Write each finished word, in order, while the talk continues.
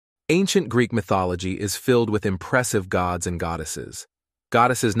Ancient Greek mythology is filled with impressive gods and goddesses.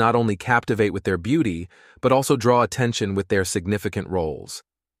 Goddesses not only captivate with their beauty, but also draw attention with their significant roles.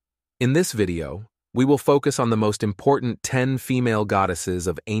 In this video, we will focus on the most important 10 female goddesses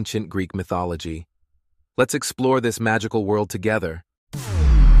of ancient Greek mythology. Let's explore this magical world together.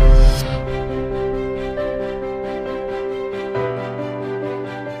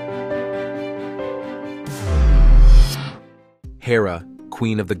 Hera,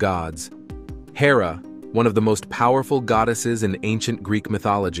 Queen of the Gods. Hera, one of the most powerful goddesses in ancient Greek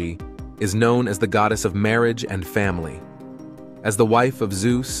mythology, is known as the goddess of marriage and family. As the wife of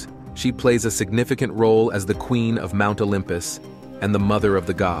Zeus, she plays a significant role as the queen of Mount Olympus and the mother of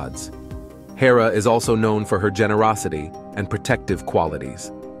the gods. Hera is also known for her generosity and protective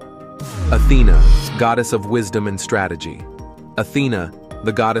qualities. Athena, goddess of wisdom and strategy. Athena,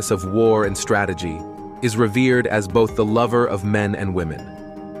 the goddess of war and strategy, is revered as both the lover of men and women.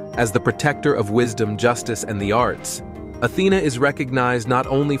 As the protector of wisdom, justice, and the arts, Athena is recognized not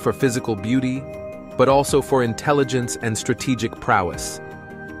only for physical beauty, but also for intelligence and strategic prowess.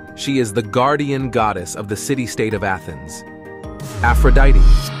 She is the guardian goddess of the city-state of Athens. Aphrodite,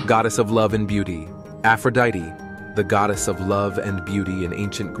 goddess of love and beauty. Aphrodite, the goddess of love and beauty in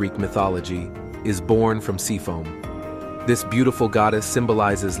ancient Greek mythology, is born from sea foam. This beautiful goddess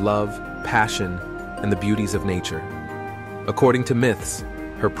symbolizes love, passion, and the beauties of nature. According to myths,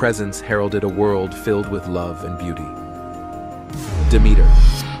 her presence heralded a world filled with love and beauty. Demeter,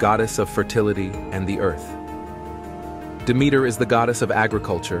 goddess of fertility and the earth. Demeter is the goddess of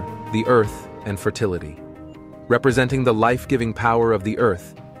agriculture, the earth, and fertility. Representing the life-giving power of the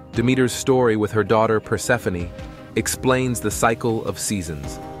earth, Demeter's story with her daughter Persephone explains the cycle of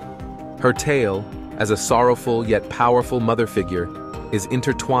seasons. Her tale, as a sorrowful yet powerful mother figure, is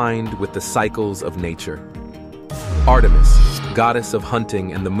intertwined with the cycles of nature. Artemis, goddess of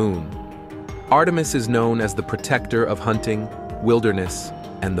hunting and the moon. Artemis is known as the protector of hunting, wilderness,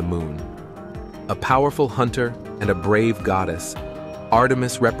 and the moon. A powerful hunter and a brave goddess,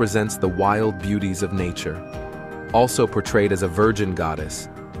 Artemis represents the wild beauties of nature. Also portrayed as a virgin goddess,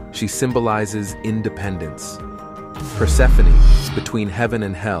 she symbolizes independence. Persephone, between heaven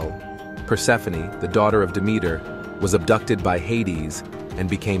and hell. Persephone, the daughter of Demeter, was abducted by Hades and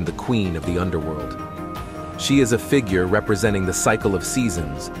became the queen of the underworld. She is a figure representing the cycle of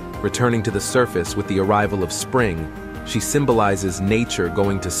seasons. Returning to the surface with the arrival of spring, she symbolizes nature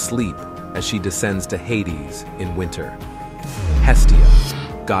going to sleep as she descends to Hades in winter. Hestia,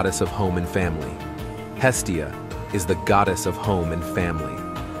 goddess of home and family. Hestia is the goddess of home and family.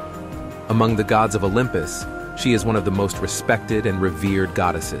 Among the gods of Olympus, she is one of the most respected and revered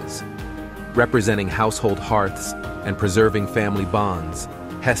goddesses. Representing household hearths and preserving family bonds,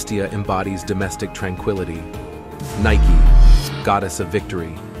 Hestia embodies domestic tranquility. Nike, goddess of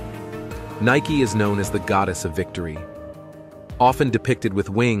victory. Nike is known as the goddess of victory. Often depicted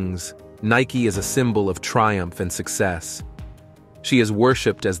with wings, Nike is a symbol of triumph and success. She is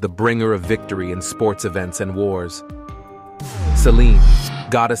worshipped as the bringer of victory in sports events and wars. Selene,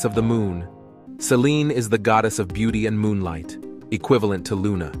 goddess of the moon. Selene is the goddess of beauty and moonlight, equivalent to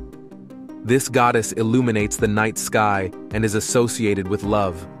Luna. This goddess illuminates the night sky and is associated with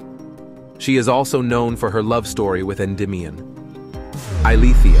love. She is also known for her love story with Endymion.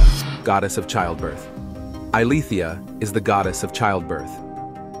 Eileithyia, goddess of childbirth. Eileithyia is the goddess of childbirth.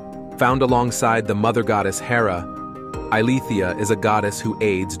 Found alongside the mother goddess Hera, Eileithyia is a goddess who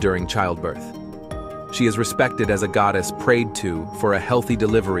aids during childbirth. She is respected as a goddess prayed to for a healthy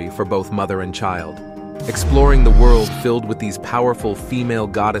delivery for both mother and child. Exploring the world filled with these powerful female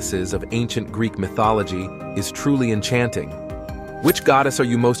goddesses of ancient Greek mythology is truly enchanting. Which goddess are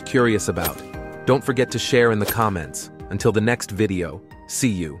you most curious about? Don't forget to share in the comments. Until the next video, see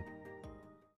you.